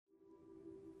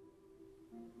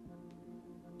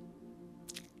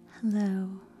Hello,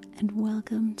 and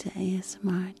welcome to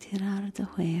ASMR Tirar de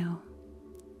Juego.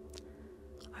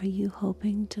 Are you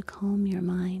hoping to calm your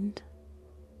mind,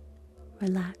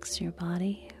 relax your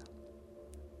body,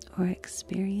 or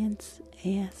experience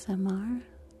ASMR?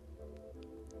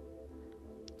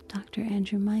 Dr.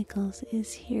 Andrew Michaels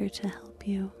is here to help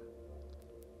you.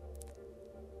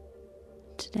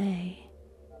 Today,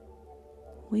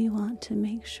 we want to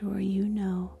make sure you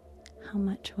know how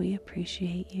much we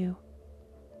appreciate you.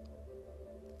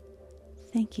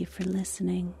 Thank you for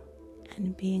listening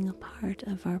and being a part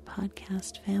of our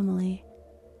podcast family.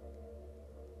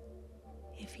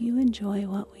 If you enjoy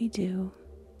what we do,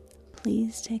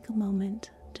 please take a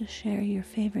moment to share your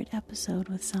favorite episode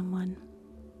with someone.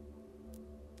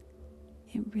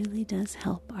 It really does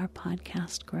help our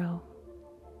podcast grow.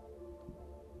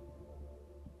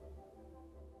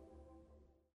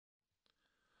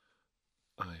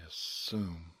 I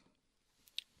assume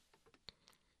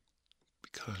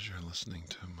because you're listening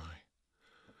to my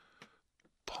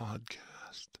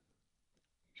podcast,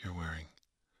 you're wearing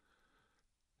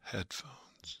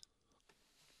headphones.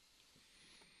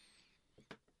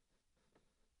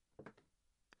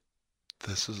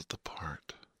 This is the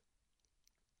part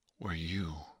where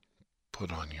you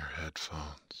put on your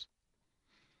headphones.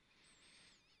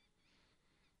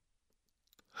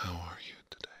 How are you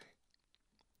today?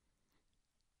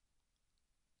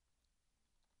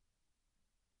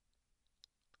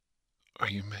 Are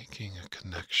you making a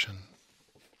connection?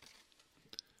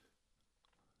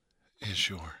 Is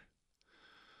your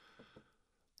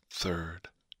third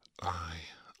eye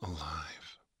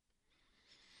alive?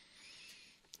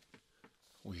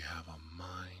 We have a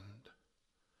mind,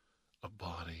 a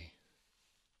body,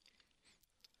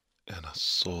 and a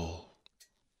soul.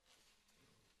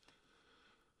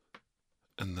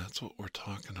 And that's what we're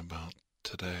talking about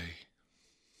today.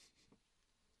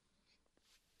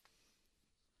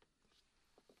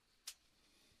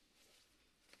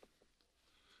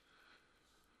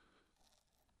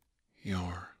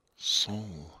 Your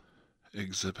soul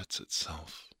exhibits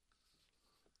itself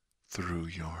through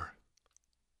your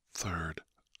third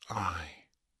eye.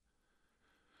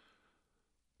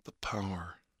 The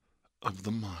power of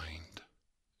the mind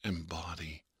and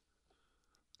body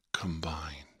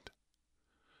combined.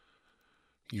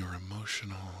 Your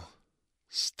emotional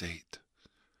state,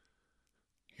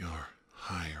 your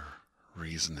higher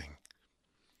reasoning,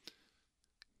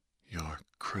 your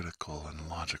critical and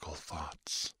logical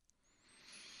thoughts,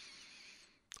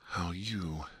 how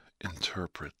you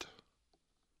interpret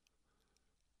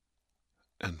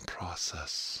and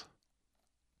process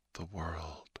the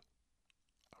world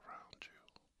around you,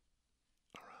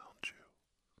 around you,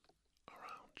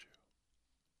 around you,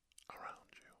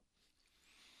 around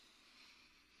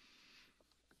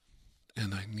you.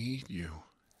 And I need you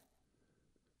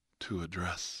to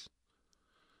address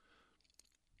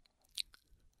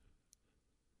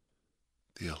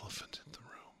the elephant in the room.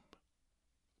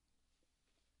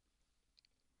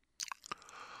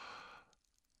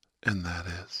 And that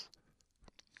is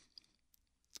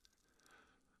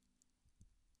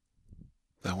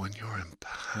that when you're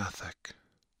empathic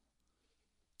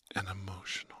and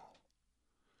emotional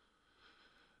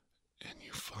and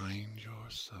you find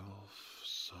yourself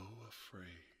so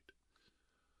afraid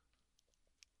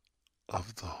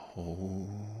of the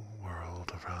whole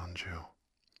world around you,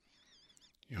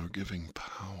 you're giving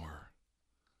power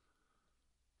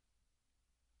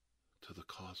to the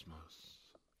cosmos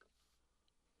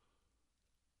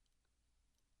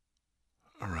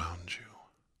around you.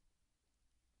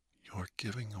 You're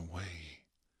giving away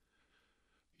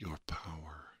your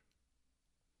power,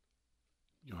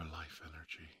 your life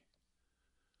energy,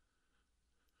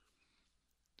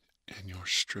 and you're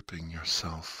stripping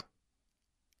yourself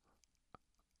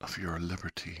of your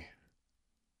liberty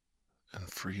and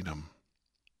freedom.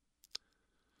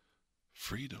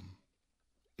 Freedom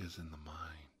is in the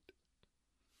mind.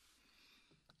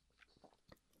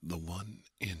 The 1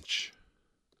 inch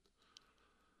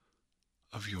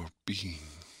of your being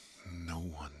no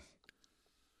one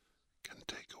can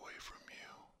take away from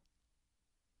you.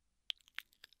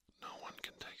 No one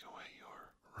can take away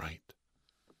your right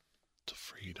to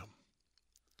freedom.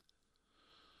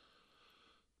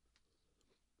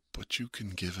 But you can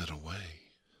give it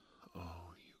away.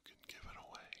 Oh, you can give it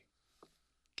away.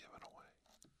 Give it away.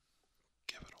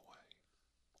 Give it away.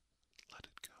 Let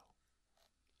it go.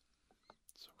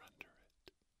 Surrender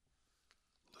it.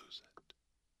 Lose it.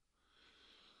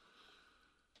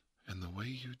 And the way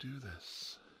you do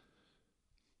this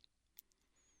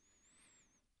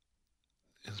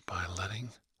is by letting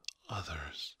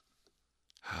others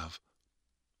have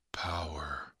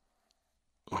power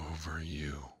over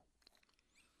you.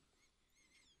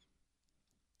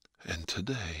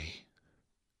 today,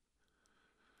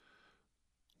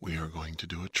 we are going to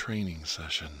do a training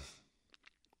session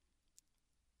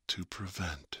to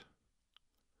prevent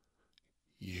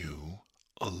you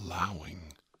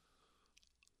allowing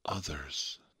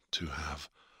others to have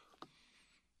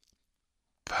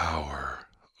power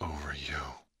over you.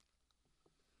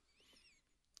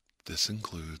 This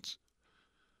includes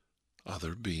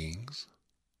other beings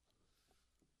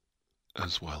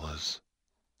as well as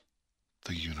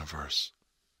the universe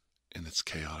in its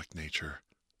chaotic nature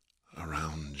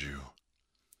around you.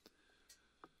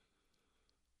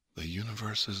 The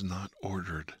universe is not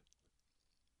ordered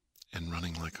and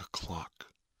running like a clock.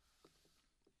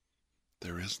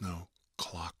 There is no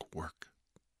clockwork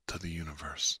to the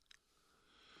universe.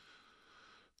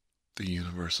 The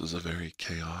universe is a very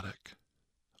chaotic,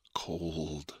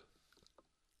 cold,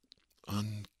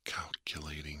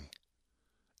 uncalculating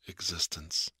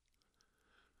existence.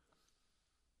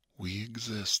 We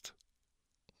exist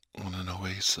on an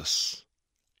oasis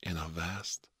in a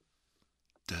vast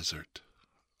desert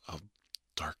of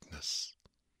darkness.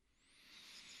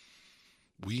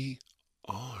 We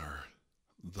are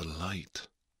the light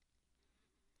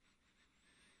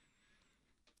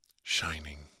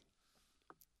shining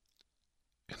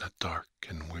in a dark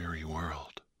and weary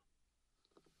world.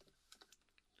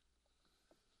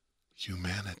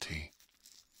 Humanity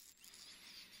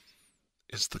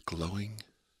is the glowing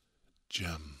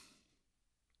gem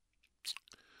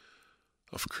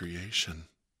of creation,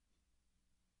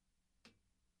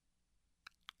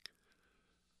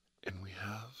 and we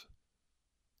have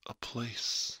a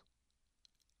place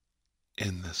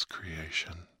in this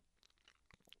creation,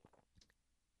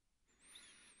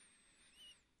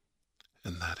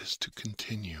 and that is to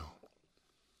continue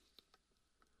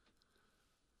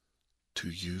to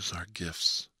use our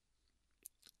gifts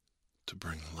to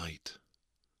bring light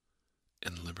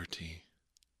and liberty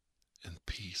and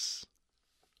peace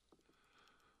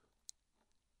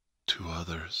to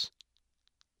others.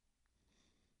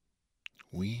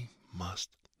 We must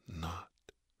not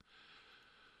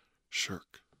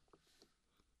shirk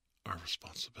our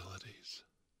responsibilities,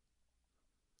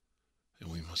 and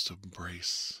we must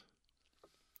embrace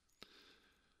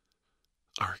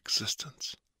our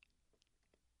existence.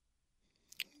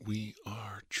 We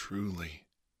are truly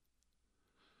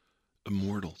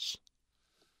immortals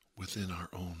within our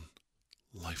own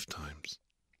lifetimes.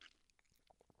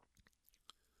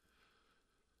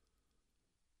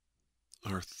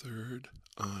 Our third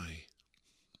eye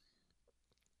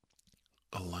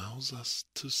allows us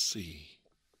to see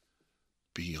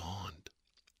beyond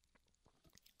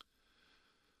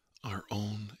our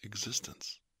own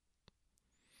existence.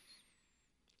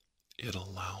 It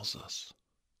allows us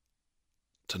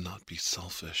to not be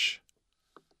selfish,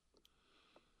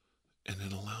 and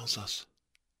it allows us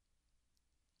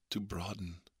to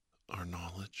broaden our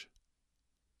knowledge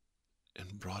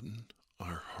and broaden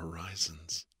our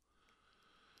horizons.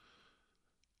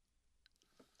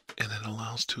 And it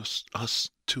allows us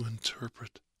to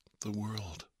interpret the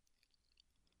world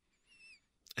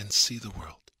and see the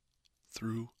world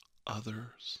through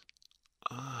others'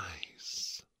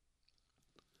 eyes.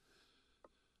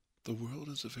 The world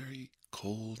is a very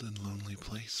cold and lonely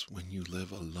place when you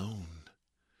live alone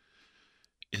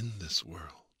in this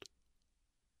world.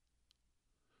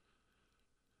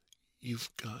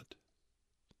 You've got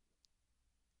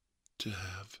to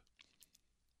have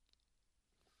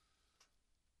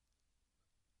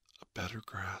a better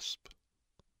grasp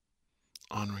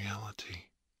on reality.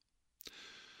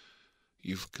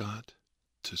 You've got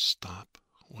to stop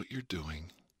what you're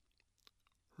doing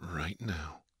right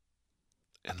now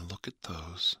and look at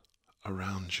those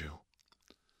around you.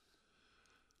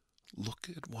 Look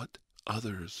at what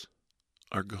others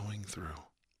are going through,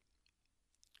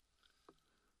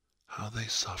 how they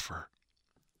suffer,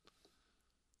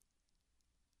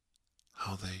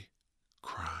 how they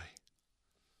cry,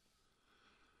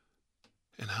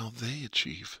 and how they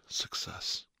achieve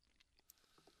success.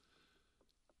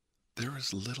 There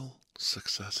is little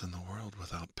success in the world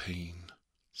without pain,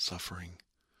 suffering,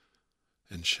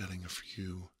 and shedding a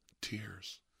few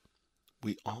tears.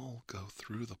 We all go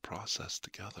through the process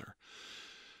together.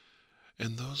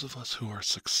 And those of us who are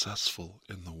successful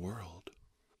in the world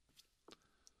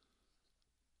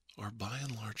are by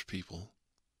and large people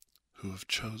who have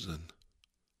chosen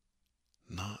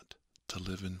not to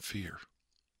live in fear.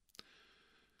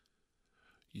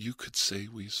 You could say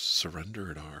we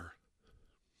surrendered our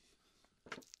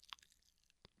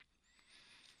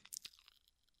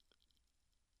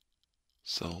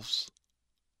selves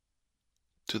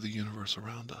to the universe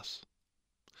around us.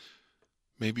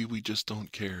 Maybe we just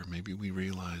don't care. Maybe we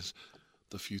realize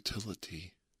the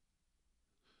futility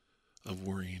of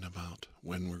worrying about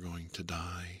when we're going to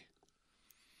die,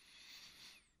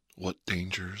 what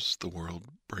dangers the world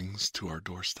brings to our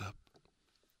doorstep,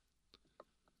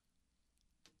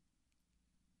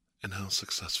 and how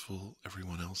successful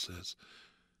everyone else is.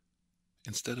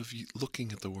 Instead of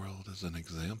looking at the world as an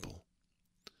example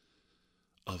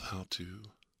of how to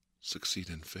succeed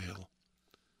and fail,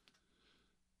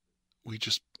 we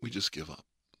just give up.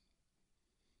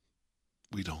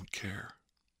 We don't care.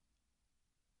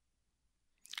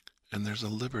 And there's a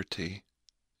liberty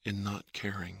in not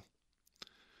caring,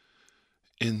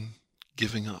 in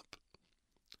giving up.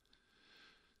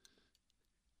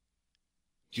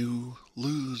 You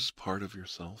lose part of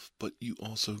yourself, but you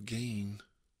also gain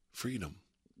freedom.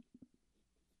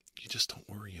 You just don't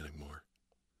worry anymore.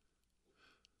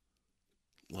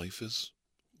 Life is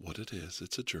what it is.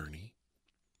 It's a journey.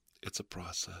 It's a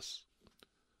process.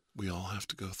 We all have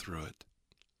to go through it.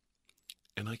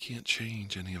 And I can't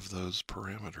change any of those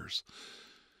parameters.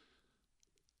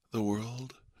 The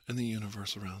world and the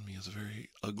universe around me is a very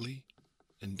ugly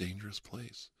and dangerous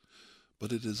place.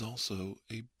 But it is also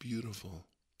a beautiful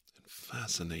and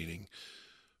fascinating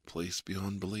place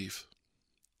beyond belief.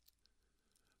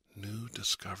 New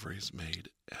discoveries made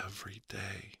every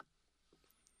day.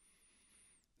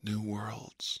 New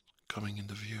worlds coming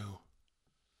into view.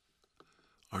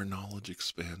 Our knowledge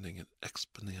expanding at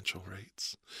exponential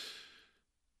rates.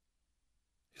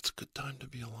 It's a good time to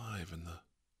be alive in the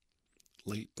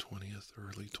late 20th,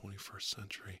 early 21st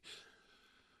century.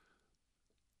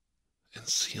 And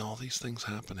see all these things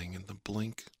happening in the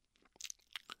blink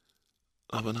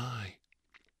of an eye.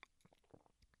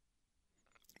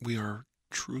 We are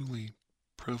truly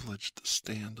privileged to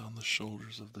stand on the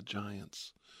shoulders of the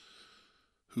giants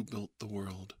who built the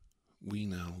world we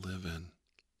now live in.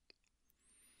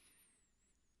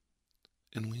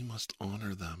 And we must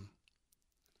honor them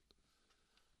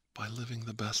by living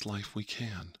the best life we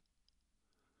can,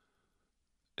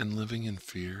 and living in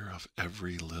fear of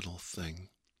every little thing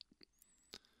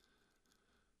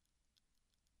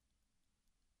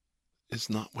is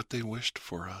not what they wished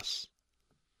for us.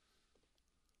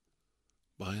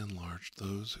 By and large,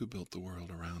 those who built the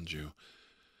world around you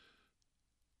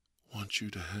want you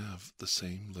to have the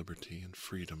same liberty and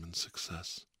freedom and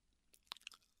success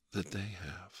that they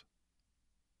have.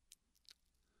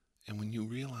 And when you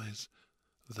realize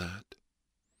that,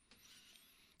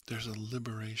 there's a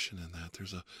liberation in that.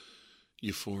 There's a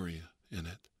euphoria in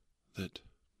it that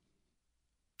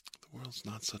the world's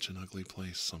not such an ugly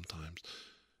place sometimes.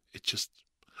 It's just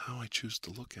how I choose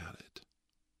to look at it.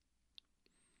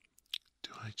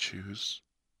 Do I choose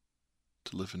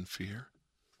to live in fear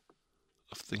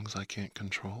of things I can't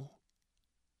control?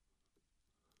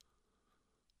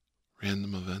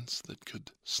 Random events that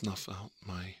could snuff out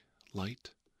my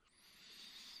light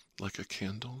like a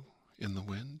candle in the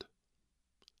wind?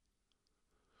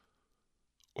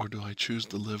 Or do I choose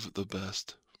to live the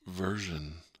best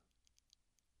version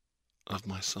of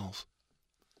myself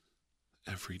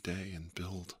every day and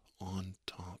build on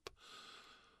top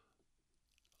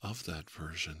of that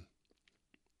version?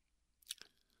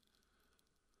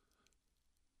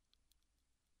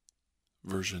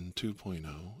 Version 2.0,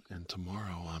 and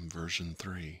tomorrow I'm version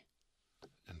 3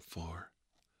 and 4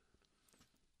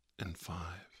 and 5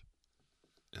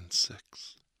 and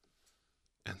 6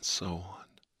 and so on,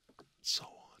 so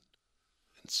on,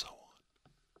 and so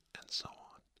on, and so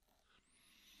on.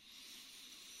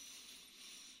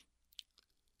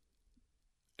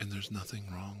 And there's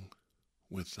nothing wrong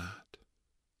with that.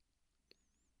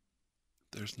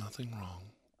 There's nothing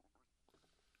wrong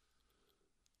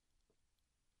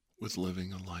with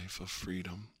living a life of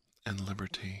freedom and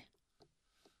liberty,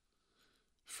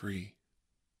 free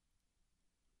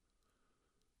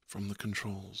from the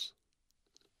controls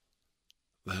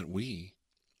that we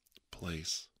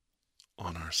place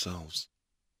on ourselves.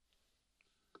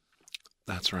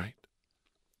 That's right.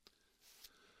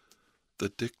 The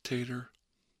dictator,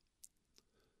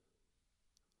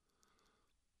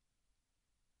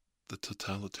 the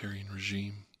totalitarian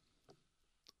regime,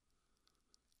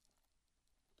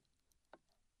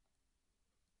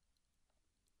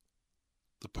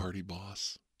 the party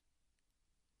boss,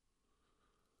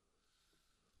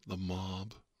 the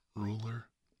mob ruler,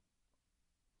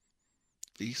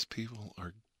 these people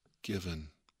are given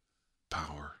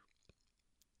power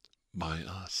by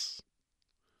us.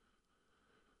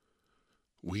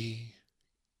 We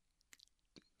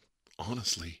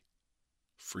honestly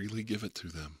freely give it to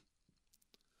them.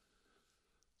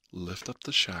 Lift up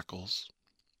the shackles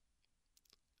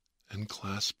and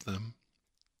clasp them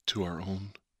to our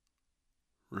own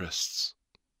wrists.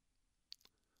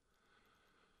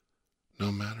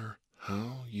 no matter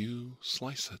how you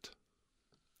slice it.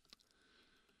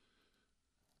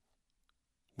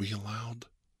 We allowed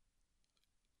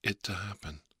it to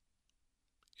happen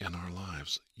in our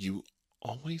lives. You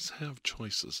always have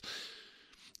choices.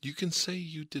 You can say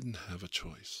you didn't have a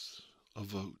choice, a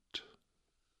vote,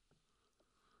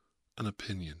 an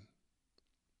opinion.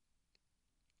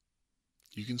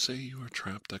 You can say you were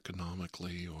trapped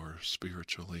economically or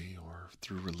spiritually or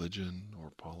through religion or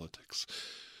politics,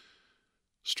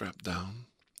 strapped down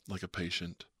like a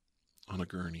patient on a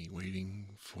gurney waiting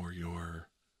for your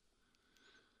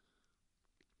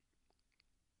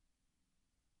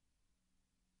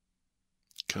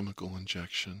chemical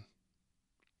injection,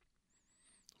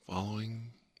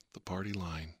 following the party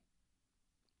line.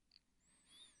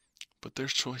 But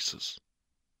there's choices.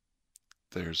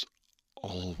 There's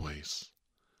always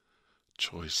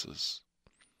choices.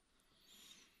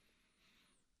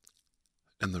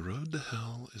 And the road to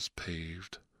hell is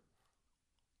paved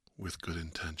with good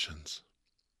intentions.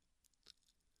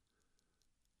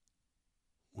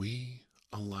 We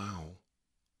allow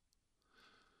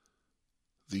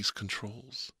these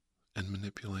controls and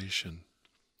manipulation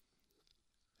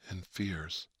and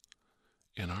fears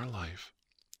in our life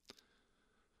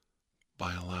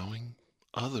by allowing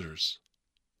others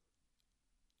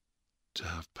to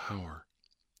have power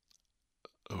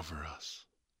over us.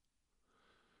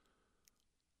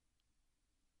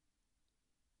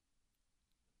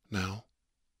 Now,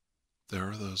 there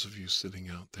are those of you sitting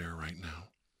out there right now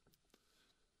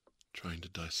trying to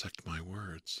dissect my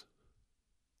words.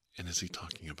 And is he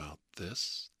talking about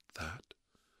this, that,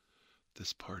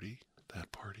 this party, that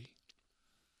party,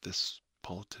 this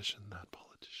politician, that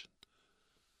politician,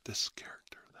 this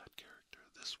character, that character,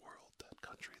 this world, that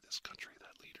country,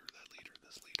 that leader,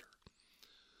 this leader?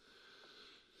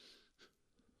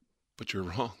 But you're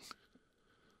wrong.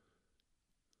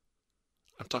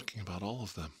 I'm talking about all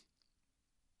of them.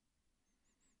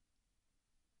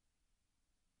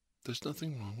 There's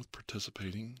nothing wrong with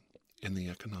participating in the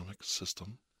economic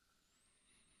system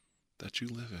that you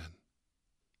live in.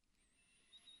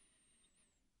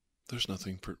 There's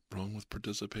nothing wrong with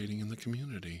participating in the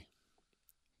community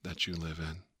that you live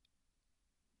in.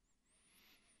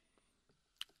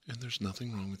 And there's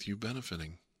nothing wrong with you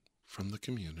benefiting from the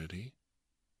community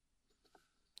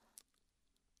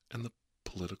and the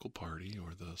political party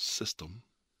or the system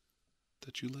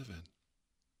that you live in.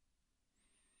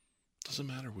 Doesn't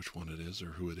matter which one it is or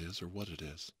who it is or what it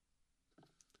is.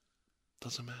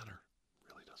 Doesn't matter.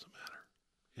 Really doesn't matter.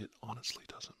 It honestly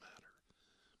doesn't matter.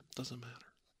 Doesn't matter.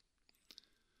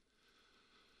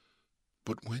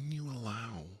 But when you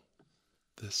allow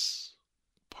this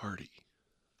party,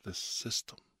 this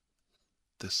system,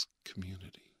 this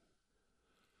community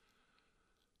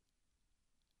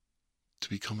to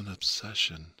become an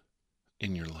obsession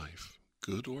in your life,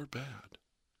 good or bad,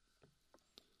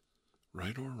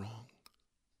 right or wrong,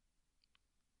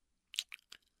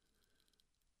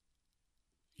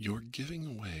 you're giving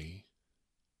away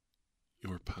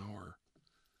your power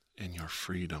and your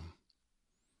freedom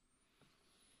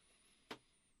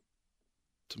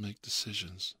to make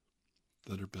decisions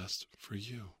that are best for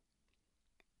you.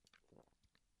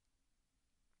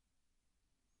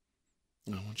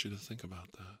 And I want you to think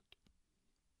about that.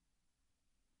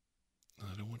 And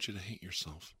I don't want you to hate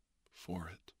yourself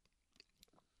for it.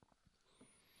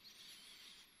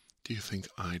 Do you think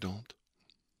I don't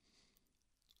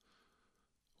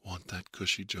want that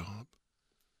cushy job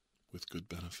with good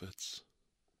benefits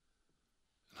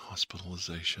and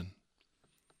hospitalization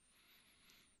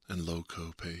and low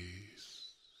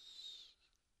co-pays,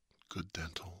 good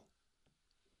dental,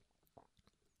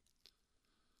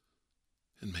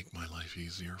 and make my life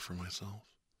easier for myself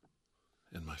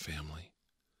and my family?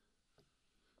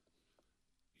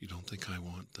 You don't think I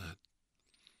want that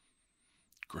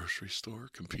grocery store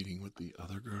competing with the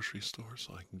other grocery store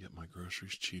so I can get my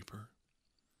groceries cheaper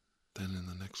than in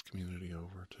the next community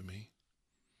over to me?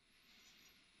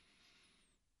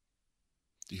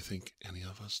 Do you think any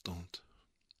of us don't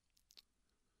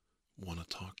want to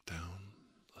talk down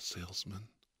a salesman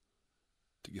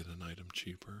to get an item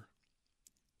cheaper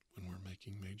when we're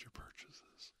making major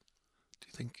purchases? Do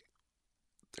you think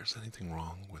there's anything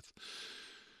wrong with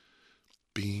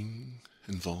being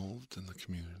involved in the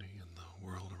community and the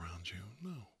world around you?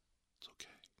 No, it's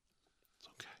okay. It's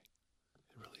okay.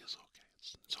 It really is okay.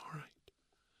 It's all right.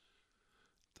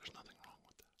 There's nothing wrong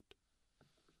with that.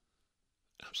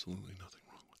 Absolutely nothing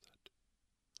wrong with that.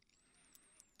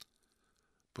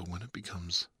 But when it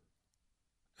becomes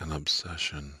an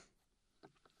obsession,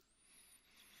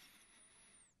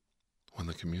 when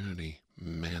the community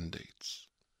mandates,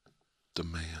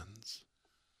 demands,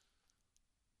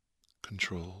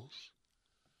 controls,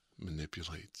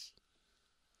 manipulates,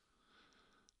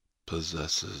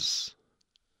 possesses,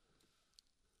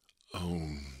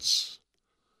 owns,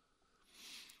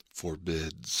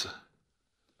 forbids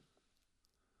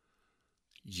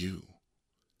you.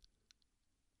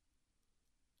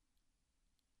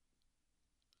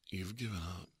 You've given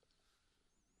up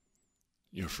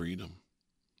your freedom.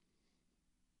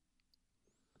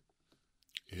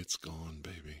 It's gone,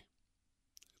 baby.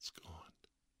 It's gone.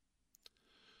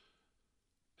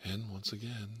 And once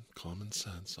again, common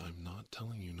sense, I'm not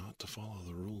telling you not to follow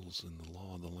the rules and the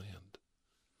law of the land.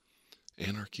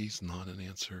 Anarchy's not an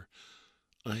answer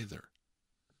either.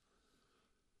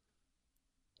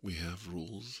 We have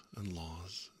rules and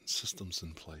laws and systems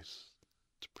in place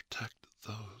to protect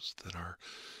those that are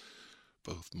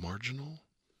both marginal,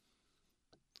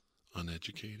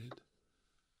 uneducated,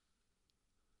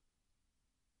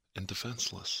 and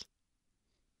defenseless.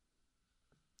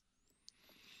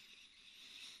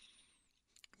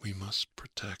 We must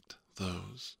protect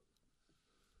those,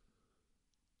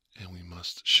 and we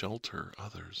must shelter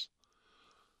others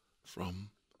from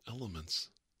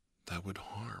elements that would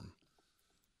harm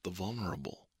the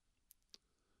vulnerable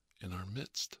in our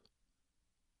midst.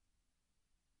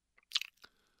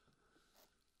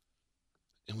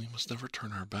 And we must never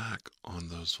turn our back on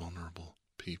those vulnerable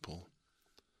people.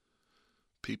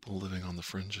 People living on the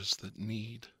fringes that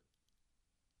need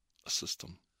a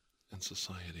system and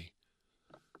society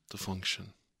to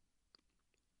function,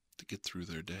 to get through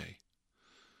their day.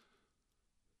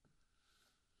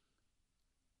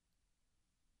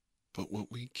 But what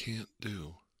we can't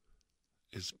do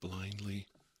is blindly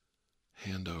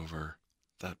hand over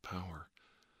that power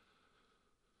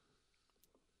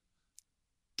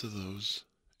to those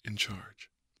in charge.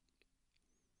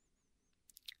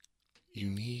 You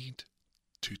need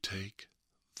to take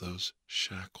those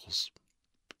shackles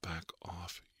back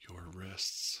off your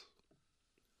wrists.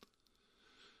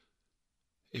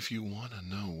 If you want to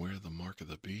know where the mark of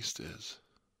the beast is,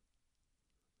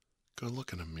 go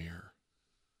look in a mirror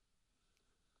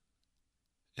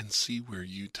and see where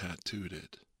you tattooed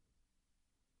it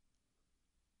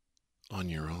on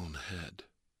your own head.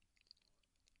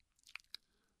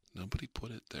 Nobody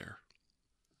put it there.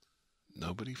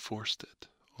 Nobody forced it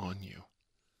on you.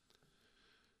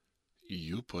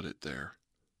 You put it there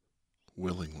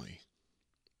willingly.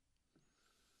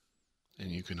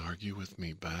 And you can argue with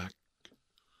me back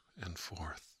and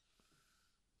forth,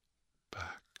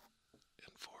 back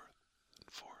and forth, and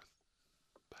forth,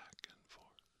 back and forth,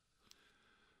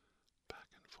 back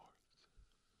and forth,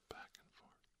 back and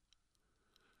forth.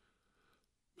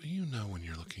 But you know when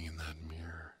you're looking in that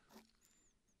mirror,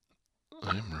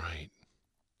 I'm right.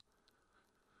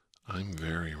 I'm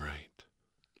very right.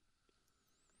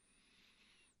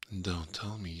 And don't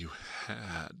tell me you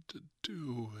had to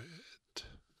do it.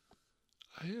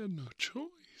 I had no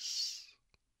choice.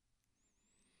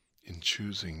 In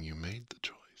choosing, you made the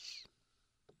choice.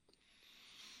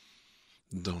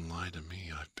 Don't lie to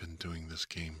me. I've been doing this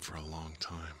game for a long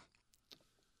time.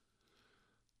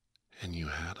 And you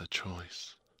had a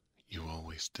choice. You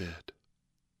always did.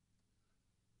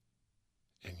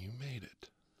 And you made it.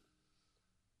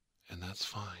 And that's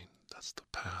fine. That's the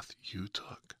path you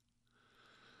took.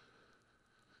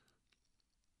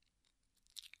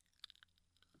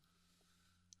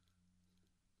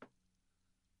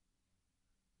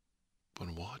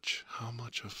 But watch how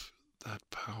much of that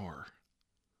power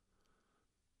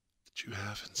that you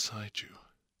have inside you,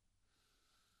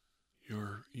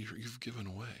 you've given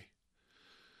away.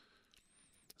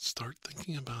 Start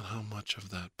thinking about how much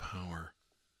of that power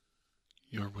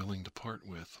you're willing to part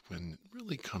with when it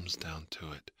really comes down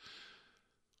to it.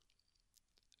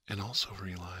 And also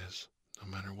realize, no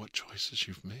matter what choices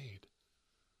you've made,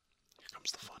 here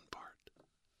comes the fun part.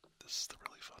 This is the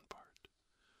really fun part.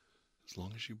 As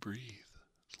long as you breathe,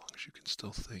 as long as you can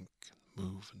still think and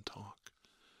move and talk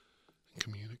and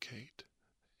communicate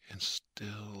and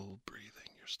still breathing,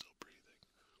 you're still breathing.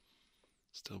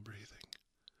 Still breathing.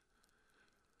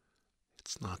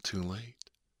 It's not too late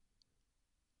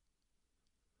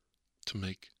to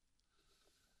make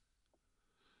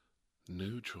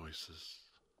new choices,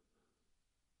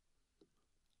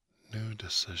 new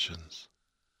decisions,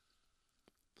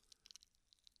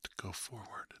 to go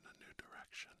forward in a new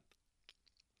direction.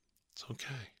 It's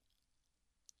okay.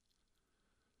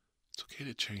 It's okay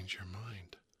to change your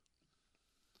mind.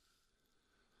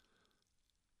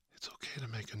 It's okay to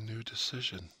make a new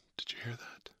decision. Did you hear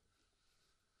that?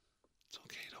 It's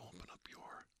okay to open up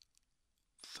your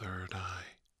third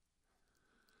eye.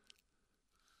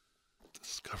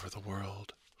 Discover the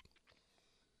world.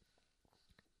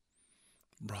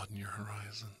 Broaden your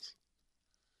horizons.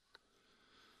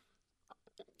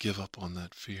 Give up on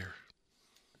that fear.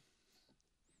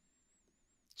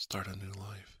 Start a new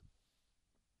life.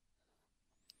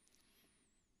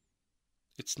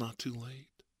 It's not too late.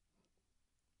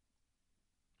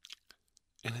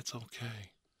 And it's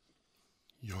okay.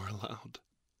 You're allowed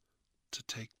to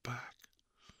take back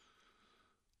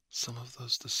some of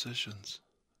those decisions.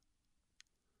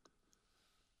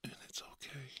 And it's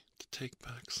okay to take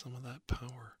back some of that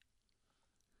power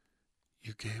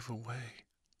you gave away.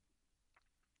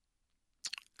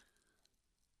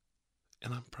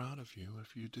 And I'm proud of you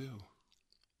if you do.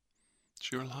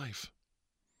 It's your life.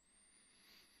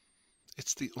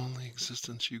 It's the only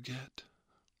existence you get.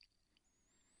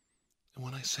 And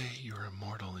when I say you're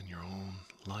immortal in your own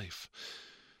life,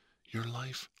 your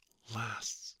life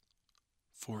lasts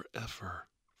forever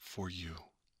for you.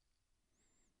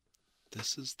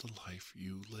 This is the life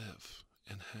you live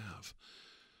and have.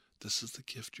 This is the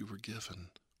gift you were given.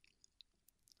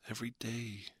 Every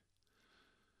day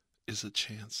is a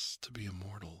chance to be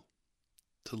immortal,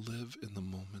 to live in the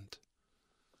moment,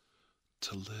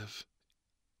 to live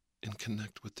and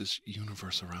connect with this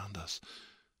universe around us,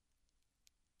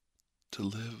 to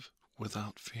live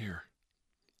without fear,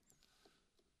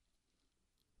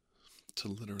 to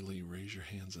literally raise your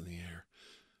hands in the air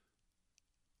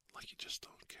like you just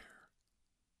don't care.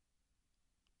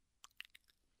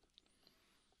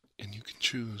 And you can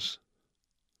choose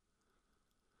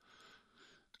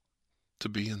to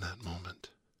be in that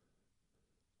moment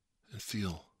and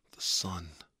feel the sun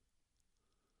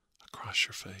across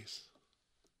your face,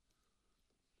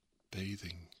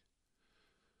 bathing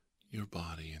your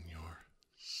body and your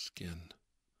skin,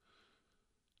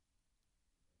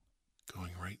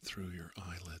 going right through your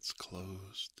eyelids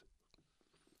closed.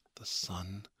 The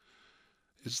sun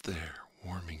is there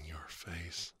warming your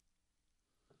face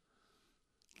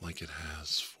like it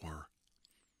has for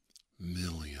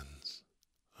millions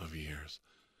of years.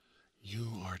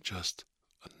 You are just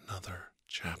another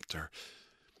chapter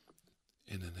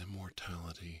in an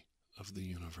immortality of the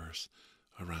universe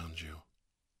around you.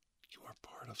 You are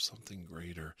part of something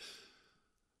greater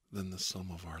than the sum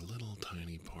of our little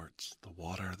tiny parts, the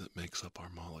water that makes up our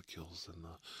molecules and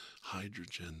the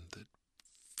hydrogen that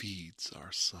feeds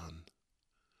our sun.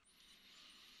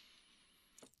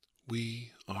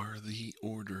 We are the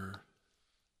order,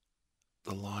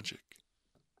 the logic,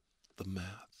 the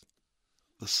math,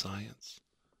 the science,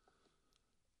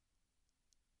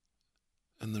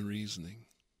 and the reasoning,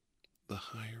 the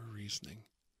higher reasoning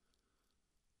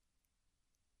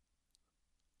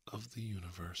of the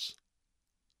universe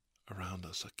around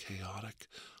us. A chaotic,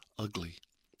 ugly,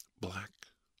 black,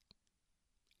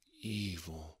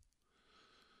 evil,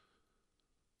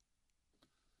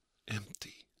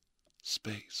 empty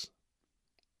space.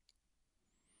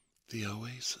 The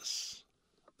oasis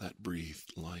that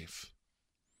breathed life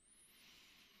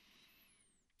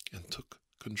and took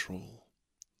control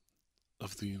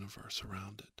of the universe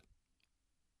around it.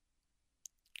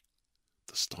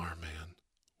 The starman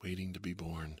waiting to be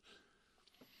born.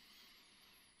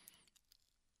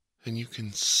 And you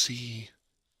can see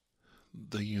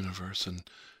the universe and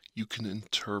you can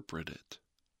interpret it.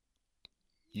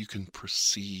 You can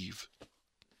perceive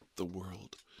the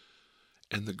world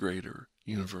and the greater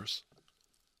universe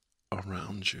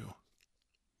around you.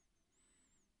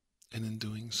 And in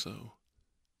doing so,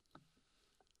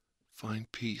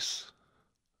 find peace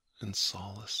and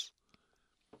solace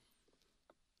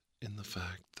in the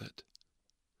fact that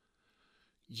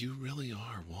you really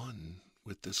are one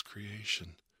with this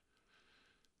creation.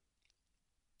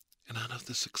 And out of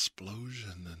this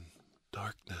explosion and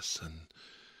darkness and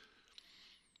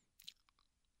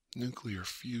nuclear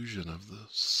fusion of the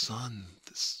sun,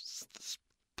 this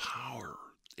power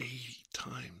 80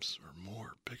 times or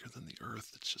more bigger than the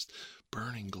earth, it's just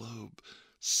burning globe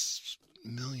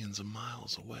millions of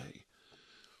miles away,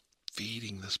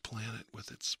 feeding this planet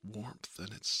with its warmth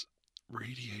and its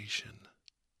radiation.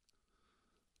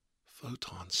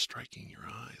 Photons striking your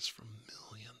eyes from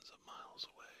millions of miles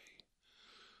away.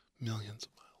 Millions of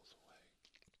miles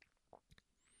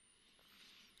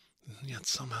away. And yet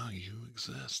somehow you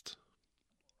exist.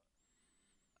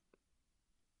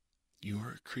 You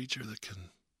are a creature that can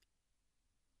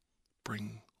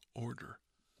bring order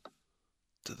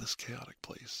to this chaotic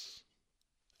place.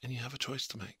 And you have a choice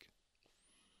to make.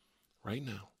 Right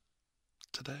now.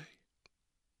 Today.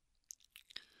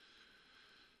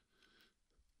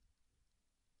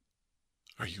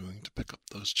 Are you going to pick up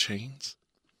those chains?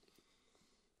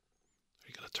 Are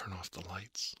you going to turn off the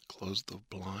lights, close the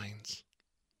blinds,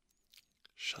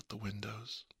 shut the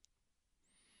windows,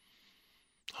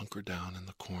 hunker down in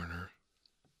the corner,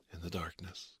 in the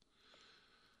darkness,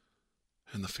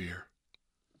 and the fear,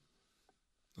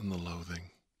 and the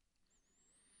loathing,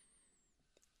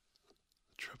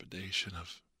 the trepidation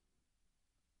of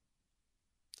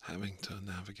having to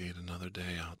navigate another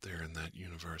day out there in that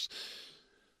universe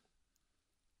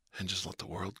and just let the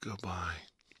world go by.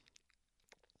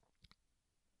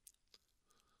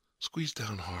 Squeeze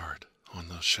down hard on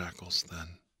those shackles then.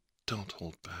 Don't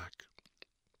hold back.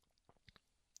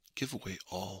 Give away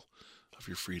all of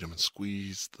your freedom and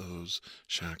squeeze those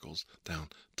shackles down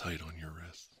tight on your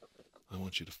wrists. I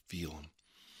want you to feel them.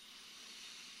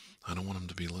 I don't want them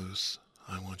to be loose.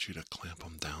 I want you to clamp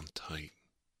them down tight.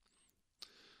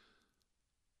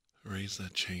 Raise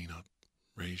that chain up.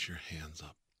 Raise your hands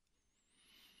up.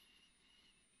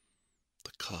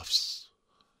 The cuffs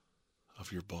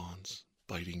of your bonds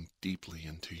biting deeply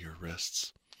into your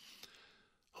wrists.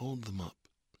 Hold them up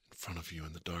in front of you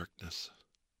in the darkness.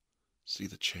 See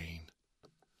the chain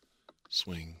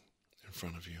swing in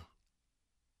front of you.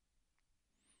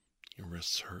 Your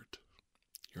wrists hurt.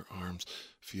 Your arms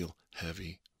feel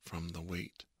heavy from the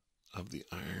weight of the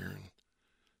iron,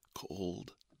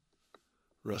 cold,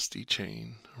 rusty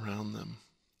chain around them,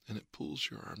 and it pulls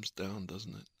your arms down,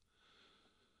 doesn't it?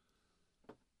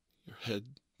 Your head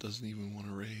doesn't even want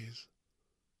to raise.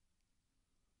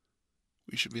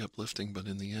 We should be uplifting, but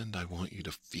in the end, I want you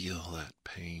to feel that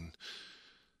pain.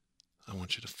 I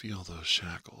want you to feel those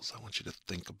shackles. I want you to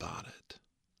think about it.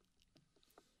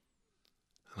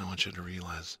 And I want you to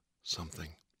realize something.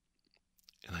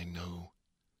 And I know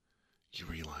you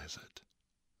realize it.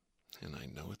 And I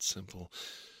know it's simple.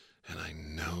 And I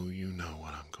know you know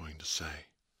what I'm going to say.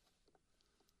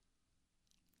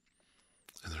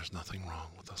 And there's nothing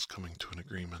wrong with us coming to an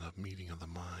agreement of meeting of the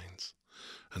minds,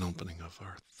 an opening of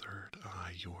our third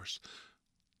eye, yours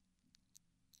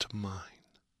to mine,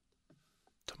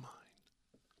 to mine,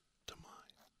 to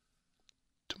mine,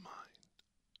 to mine.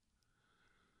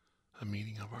 A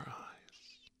meeting of our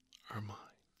eyes, our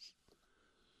minds,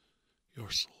 your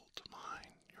soul to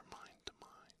mine, your mind to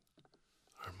mine,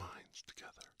 our minds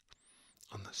together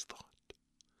on this thought.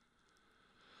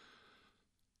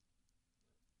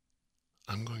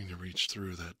 I'm going to reach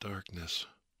through that darkness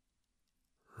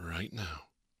right now.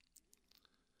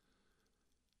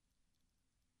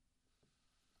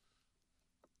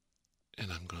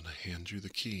 And I'm going to hand you the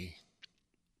key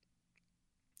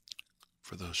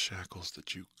for those shackles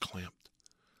that you clamped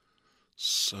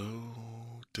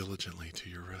so diligently to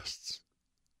your wrists.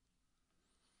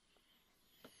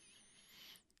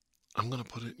 I'm going to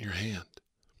put it in your hand.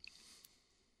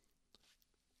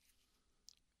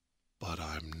 But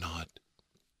I'm not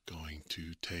going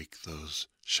to take those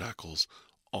shackles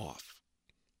off.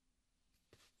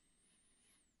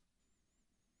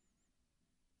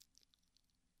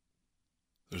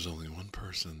 There's only one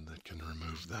person that can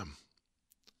remove them.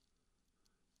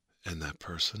 And that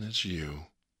person is you.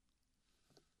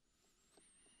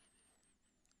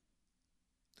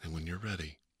 And when you're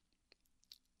ready,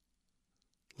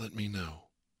 let me know.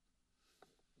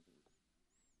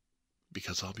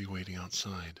 Because I'll be waiting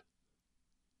outside,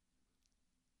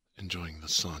 enjoying the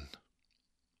sun.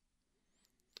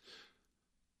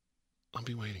 I'll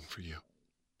be waiting for you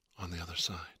on the other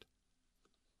side.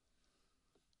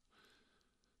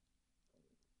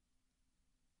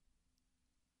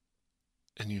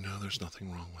 And you know there's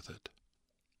nothing wrong with it.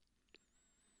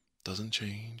 Doesn't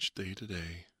change day to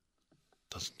day.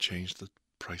 Doesn't change the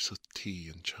price of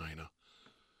tea in China.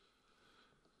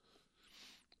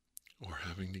 Or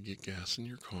having to get gas in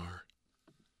your car.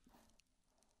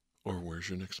 Or where's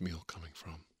your next meal coming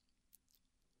from.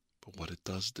 But what it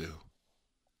does do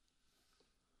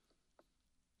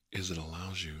is it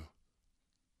allows you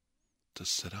to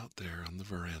sit out there on the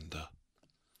veranda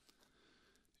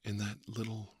in that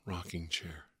little rocking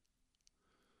chair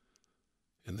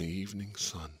in the evening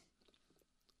sun.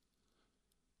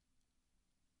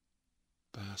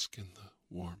 Bask in the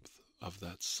warmth of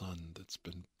that sun that's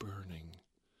been burning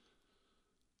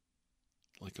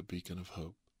like a beacon of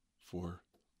hope for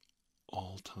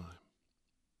all time.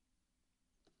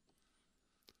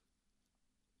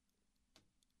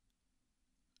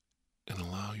 And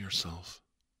allow yourself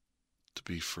to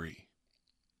be free.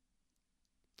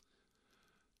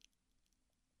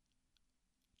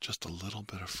 Just a little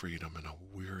bit of freedom in a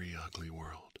weary, ugly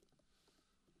world.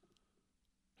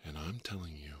 And I'm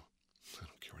telling you, I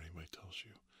don't care what anybody tells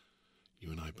you,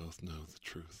 you and I both know the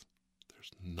truth.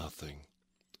 There's nothing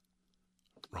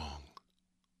wrong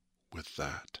with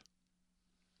that.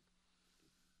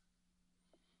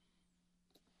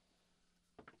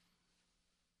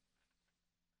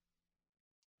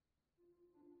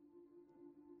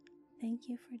 Thank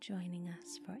you for joining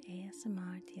us for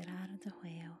ASMR Tirar de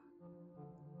Juego.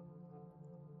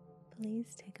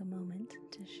 please take a moment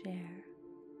to share,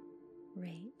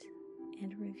 rate,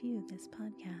 and review this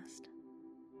podcast.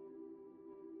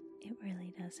 It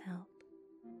really does help.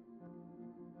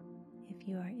 If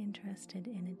you are interested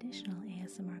in additional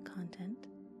ASMR content,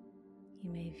 you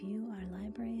may view our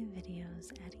library of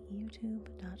videos at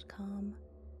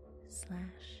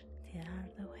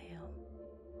youtube.com/tirardehuevo.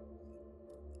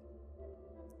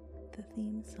 The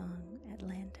theme song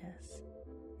Atlantis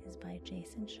is by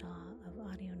Jason Shaw of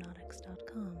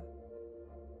audionautics.com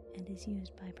and is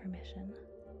used by permission.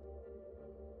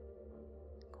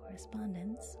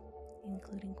 Correspondence,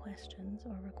 including questions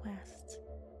or requests,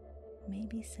 may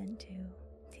be sent to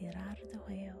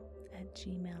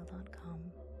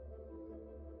tirardehuevo@gmail.com.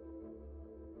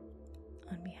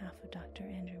 On behalf of Dr.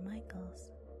 Andrew Michaels,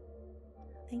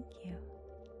 thank you.